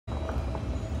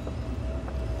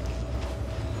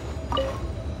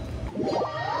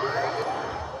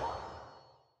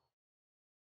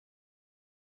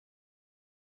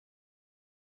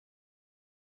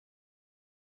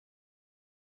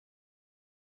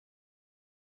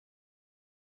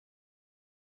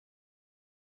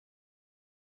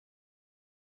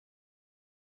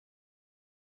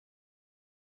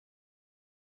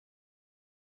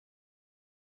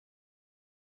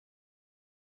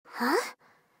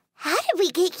How did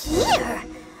we get here?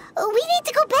 We need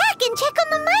to go back and check on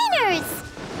the miners!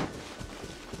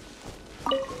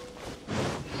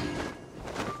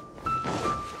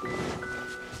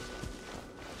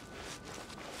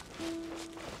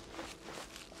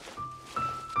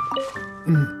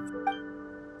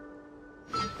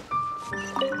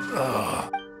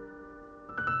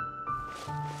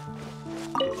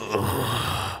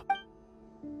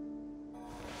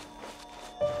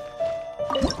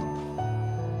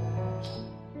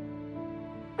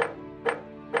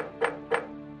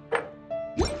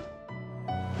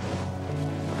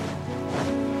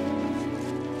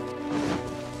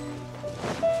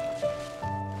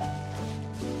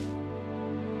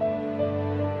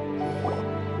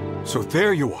 So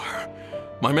there you are.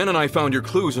 My men and I found your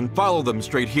clues and followed them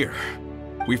straight here.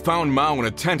 We found Mao in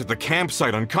a tent at the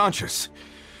campsite unconscious.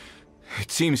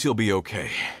 It seems he'll be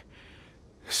okay.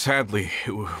 Sadly,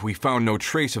 we found no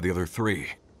trace of the other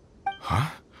three. Huh?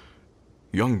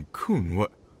 Young Kun,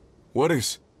 what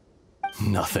is...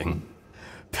 Nothing.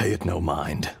 Pay it no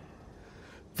mind.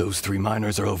 Those three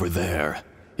miners are over there,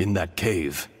 in that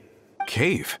cave.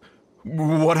 Cave?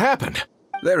 What happened?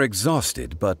 They're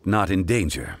exhausted, but not in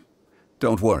danger.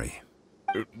 Don't worry.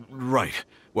 Right.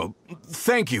 Well,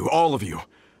 thank you, all of you.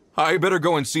 I better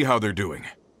go and see how they're doing.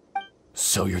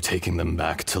 So you're taking them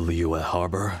back to Liyue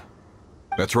Harbor?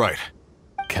 That's right.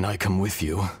 Can I come with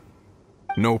you?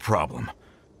 No problem.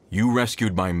 You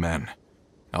rescued my men.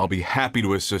 I'll be happy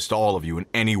to assist all of you in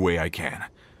any way I can.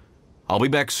 I'll be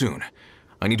back soon.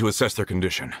 I need to assess their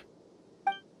condition.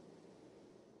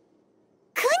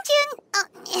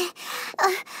 Kunjun,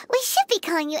 we should be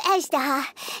calling you Ezdaha.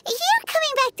 You're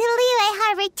coming back to Liyue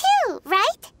Harbor too,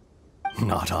 right?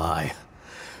 Not I.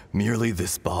 Merely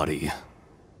this body.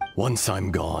 Once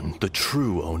I'm gone, the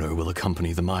true owner will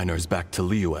accompany the miners back to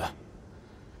Liyue.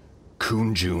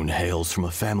 Kunjun hails from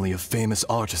a family of famous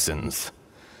artisans.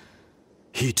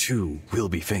 He too will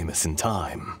be famous in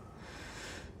time.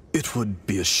 It would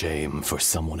be a shame for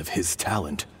someone of his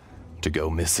talent to go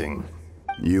missing.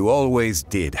 You always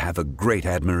did have a great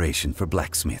admiration for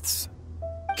blacksmiths.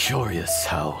 Curious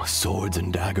how swords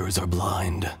and daggers are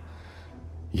blind,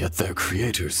 yet their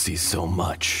creators see so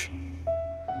much.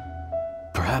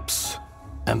 Perhaps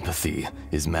empathy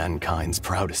is mankind's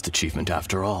proudest achievement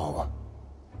after all.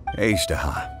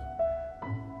 Ezdaha,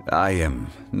 I am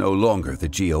no longer the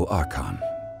Geo-Archon.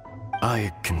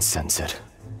 I can sense it.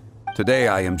 Today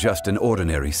I am just an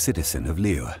ordinary citizen of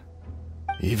Liyue.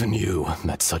 Even you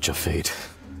met such a fate.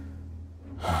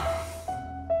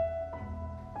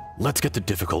 Let's get the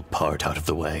difficult part out of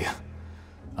the way.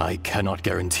 I cannot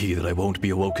guarantee that I won't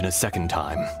be awoken a second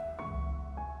time.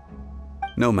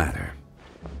 No matter.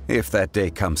 If that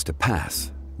day comes to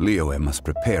pass, Liyue must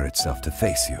prepare itself to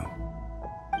face you.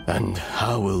 And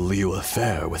how will Liyue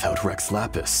fare without Rex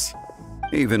Lapis?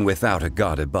 Even without a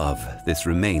god above, this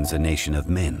remains a nation of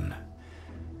men.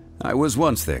 I was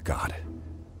once their god.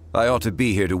 I ought to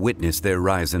be here to witness their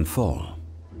rise and fall.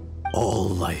 All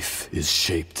life is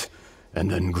shaped and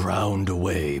then ground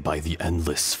away by the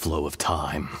endless flow of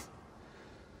time.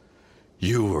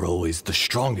 You were always the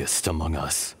strongest among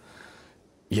us.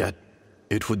 Yet,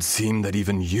 it would seem that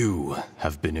even you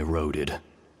have been eroded.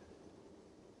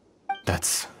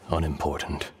 That's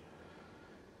unimportant.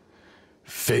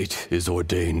 Fate is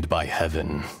ordained by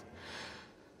heaven.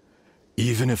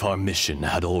 Even if our mission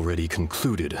had already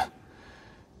concluded,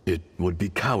 it would be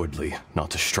cowardly not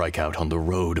to strike out on the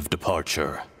road of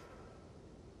departure.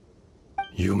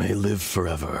 You may live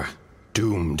forever,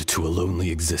 doomed to a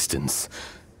lonely existence.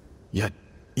 Yet,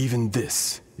 even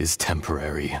this is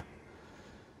temporary.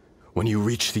 When you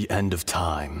reach the end of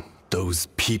time, those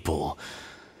people,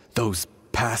 those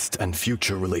past and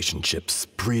future relationships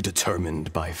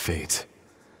predetermined by fate,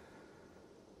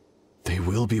 they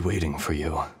will be waiting for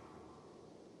you.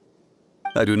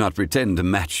 I do not pretend to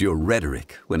match your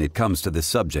rhetoric when it comes to the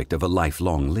subject of a life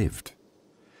long lived.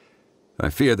 I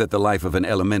fear that the life of an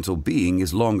elemental being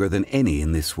is longer than any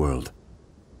in this world.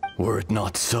 Were it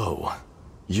not so,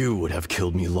 you would have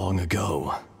killed me long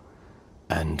ago,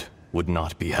 and would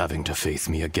not be having to face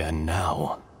me again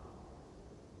now.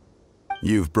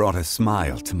 You've brought a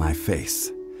smile to my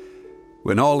face.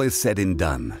 When all is said and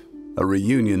done, a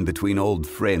reunion between old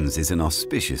friends is an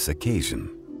auspicious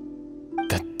occasion.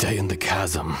 That day in the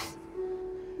chasm,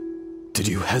 did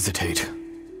you hesitate?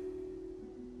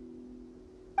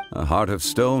 A heart of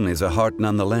stone is a heart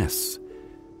nonetheless.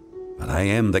 But I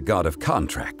am the god of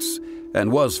contracts,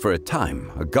 and was for a time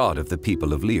a god of the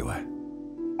people of Liyue.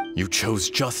 You chose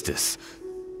justice,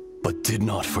 but did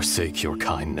not forsake your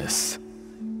kindness.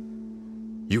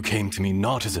 You came to me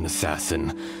not as an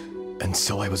assassin, And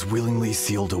so I was willingly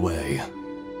sealed away.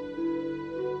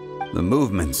 The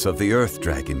movements of the Earth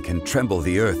Dragon can tremble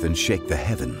the earth and shake the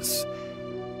heavens.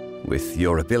 With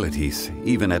your abilities,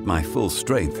 even at my full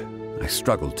strength, I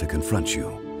struggled to confront you,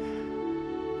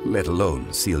 let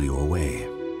alone seal you away.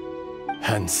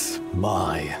 Hence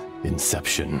my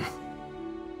inception.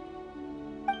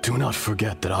 Do not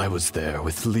forget that I was there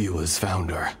with Liyue's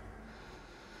founder.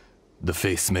 The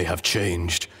face may have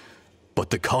changed,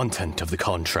 but the content of the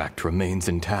contract remains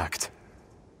intact.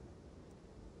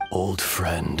 Old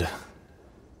friend,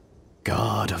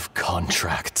 God of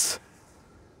contracts,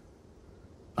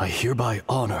 I hereby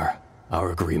honor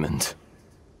our agreement.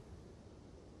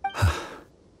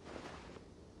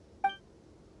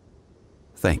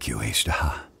 Thank you,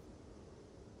 Ashtaha.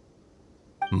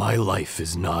 My life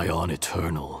is nigh on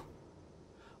eternal.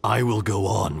 I will go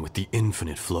on with the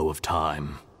infinite flow of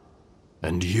time.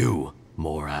 And you,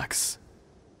 Morax,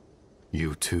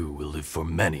 you too will live for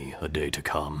many a day to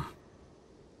come.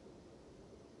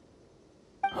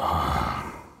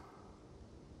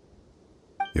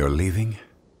 You're leaving?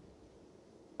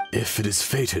 If it is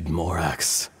fated,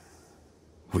 Morax,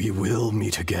 we will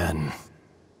meet again.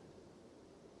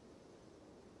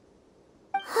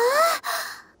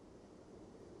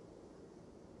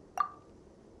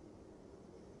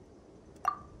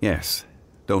 Yes.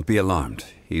 Don't be alarmed.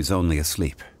 He's only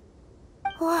asleep.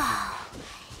 Whoa.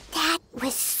 That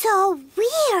was so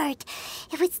weird.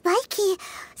 It was like he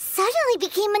suddenly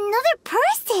became another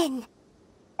person.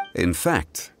 In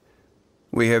fact,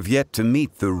 we have yet to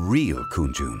meet the real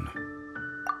Kunjun.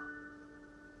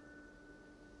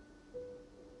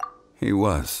 He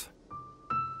was.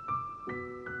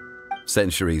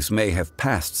 Centuries may have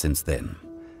passed since then,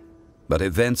 but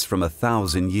events from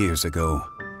 1,000 years ago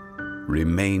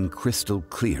remain crystal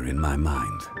clear in my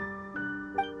mind.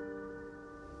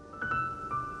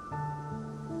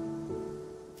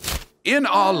 In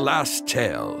our last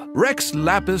tale, Rex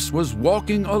Lapis was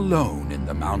walking alone in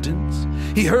the mountains.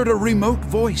 He heard a remote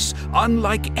voice,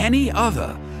 unlike any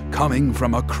other, coming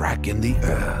from a crack in the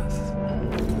earth.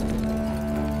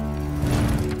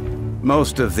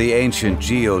 Most of the ancient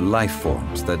geo life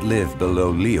forms that live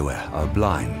below Liyue are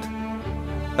blind,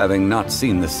 having not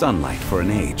seen the sunlight for an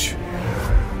age.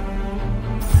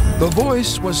 The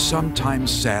voice was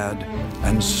sometimes sad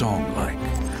and song-like.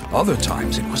 Other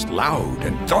times it was loud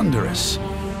and thunderous.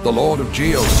 The Lord of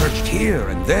Geo searched here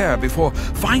and there before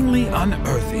finally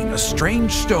unearthing a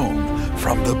strange stone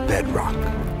from the bedrock.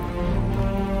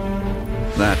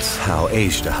 That's how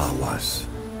Ashtaha was.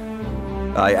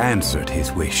 I answered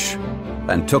his wish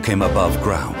and took him above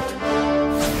ground.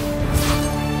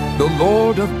 The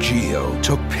Lord of Geo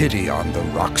took pity on the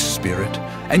rock spirit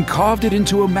and carved it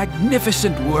into a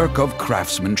magnificent work of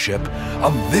craftsmanship,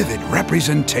 a vivid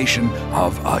representation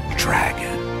of a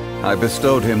dragon. I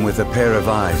bestowed him with a pair of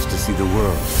eyes to see the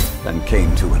world and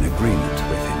came to an agreement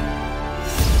with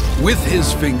him. With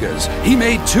his fingers, he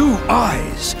made 2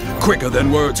 eyes. Quicker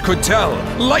than words could tell,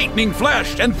 lightning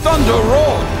flashed and thunder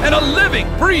roared, and a living,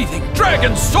 breathing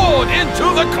dragon soared into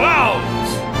the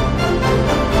clouds.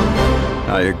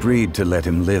 I agreed to let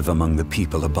him live among the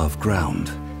people above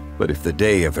ground, but if the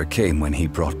day ever came when he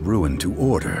brought ruin to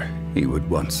order, he would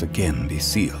once again be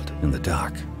sealed in the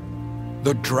dark.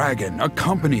 The dragon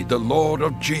accompanied the Lord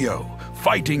of Geo,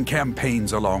 fighting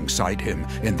campaigns alongside him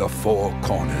in the 4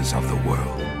 corners of the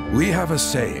world. We have a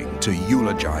saying to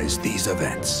eulogize these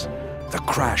events. The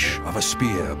crash of a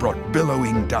spear brought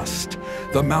billowing dust.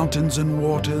 The mountains and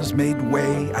waters made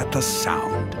way at the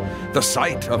sound. The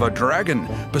sight of a dragon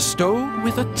bestowed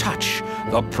with a touch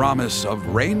the promise of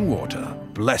rainwater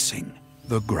blessing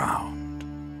the ground.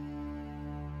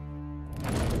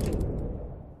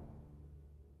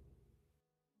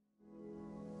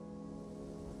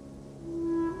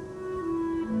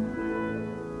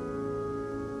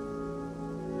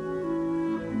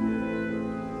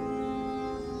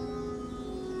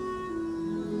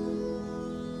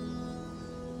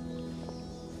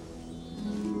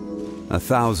 A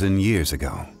 1,000 years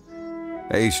ago,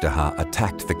 Ashtaha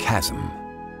attacked the chasm.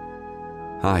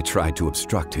 I tried to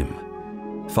obstruct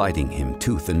him, fighting him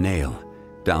tooth and nail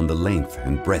down the length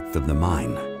and breadth of the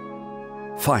mine.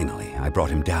 Finally, I brought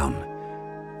him down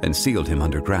and sealed him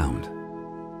underground.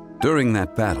 During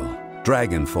that battle,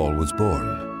 Dragonfall was born.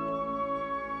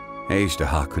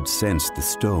 Ashtaha could sense the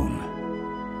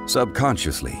stone.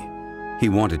 Subconsciously, he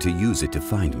wanted to use it to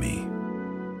find me.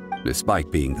 Despite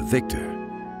being the victor,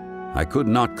 I could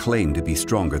not claim to be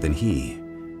stronger than he,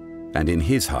 and in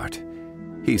his heart,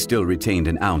 he still retained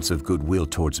an ounce of goodwill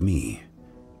towards me,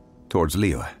 towards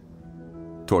Liyue,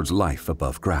 towards life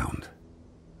above ground.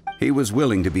 He was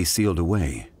willing to be sealed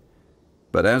away,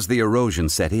 But as the erosion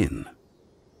set in,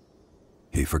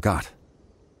 he forgot.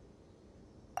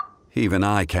 Even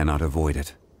I cannot avoid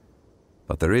it.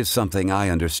 But there is something I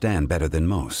understand better than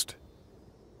most.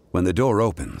 When the door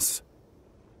opens,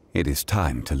 it is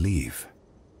time to leave.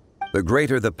 The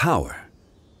greater the power,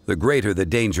 the greater the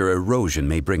danger erosion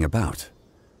may bring about.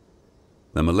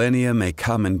 The millennia may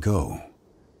come and go,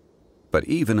 but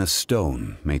even a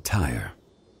stone may tire.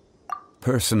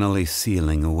 Personally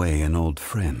sealing away an old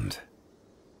friend.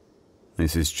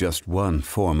 This is just one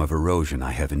form of erosion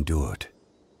I have endured.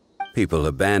 People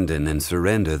abandon and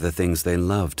surrender the things they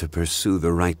love to pursue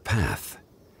the right path.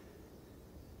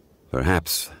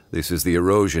 Perhaps this is the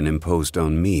erosion imposed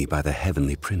on me by the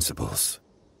heavenly principles.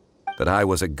 That I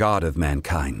was a god of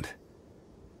mankind.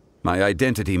 My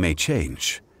identity may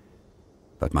change,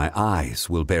 but my eyes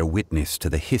will bear witness to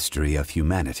the history of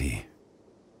humanity.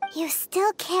 You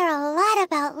still care a lot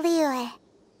about Liyue.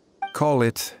 Call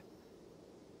it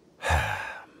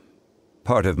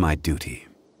part of my duty.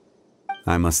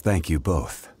 I must thank you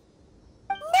both.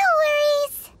 No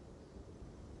worries.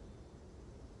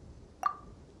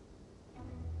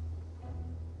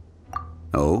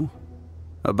 Oh?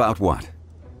 About what?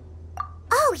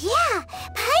 Oh yeah,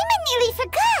 Paimon nearly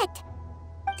forgot.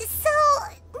 So,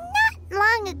 not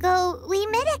long ago, we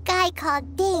met a guy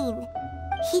called Dane.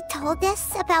 He told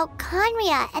us about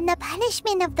Conria and the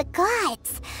punishment of the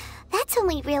gods. That's when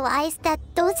we realized that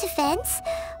those events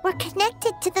were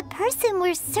connected to the person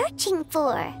we're searching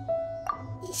for.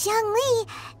 Zhongli,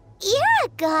 you're a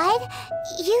god.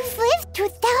 You've lived through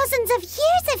thousands of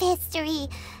years of history.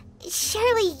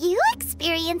 Surely you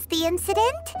experienced the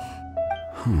incident?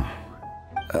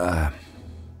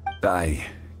 I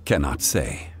cannot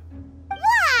say.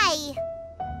 Why?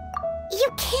 You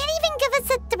can't even give us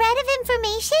a thread of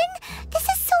information? This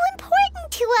is so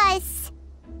important to us.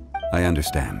 I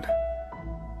understand,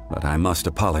 but I must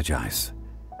apologize.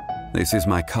 This is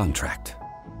my contract.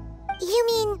 You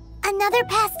mean another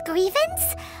past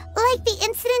grievance? Like the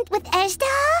incident with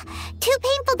Ejda? Too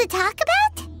painful to talk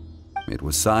about? It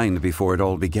was signed before it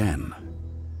all began.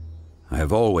 I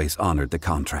have always honored the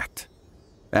contract,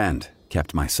 and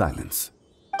kept my silence.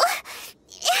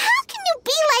 How can you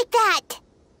be like that?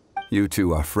 You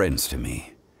two are friends to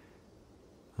me.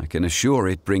 I can assure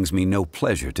it brings me no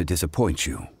pleasure to disappoint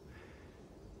you.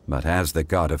 But as the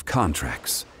god of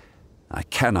contracts, I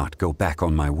cannot go back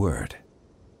on my word.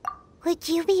 Would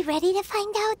you be ready to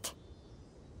find out?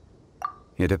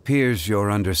 It appears your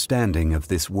understanding of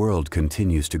this world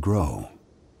continues to grow.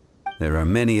 There are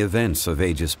many events of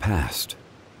ages past,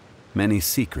 many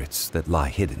secrets that lie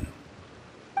hidden.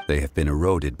 They have been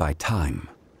eroded by time,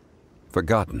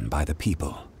 forgotten by the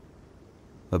people,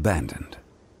 abandoned.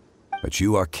 But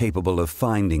you are capable of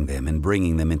finding them and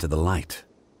bringing them into the light.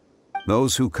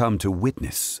 Those who come to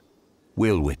witness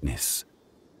will witness.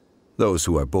 Those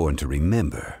who are born to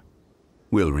remember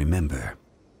will remember.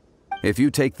 If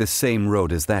you take the same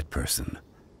road as that person,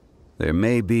 there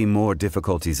may be more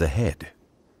difficulties ahead.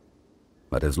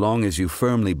 But as long as you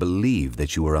firmly believe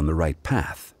that you are on the right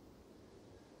path,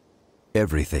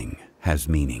 everything has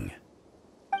meaning.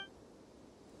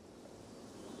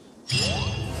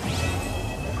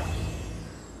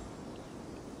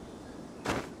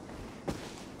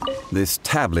 This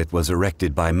tablet was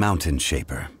erected by Mountain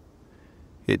Shaper.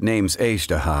 It names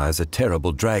Ejdaha as a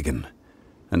terrible dragon,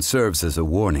 and serves as a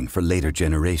warning for later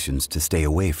generations to stay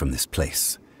away from this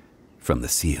place, from the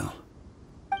seal.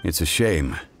 It's a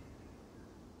shame.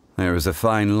 There is a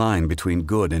fine line between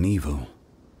good and evil.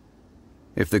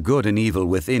 If the good and evil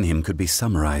within him could be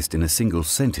summarized in a single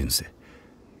sentence...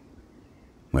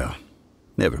 Well,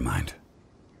 never mind.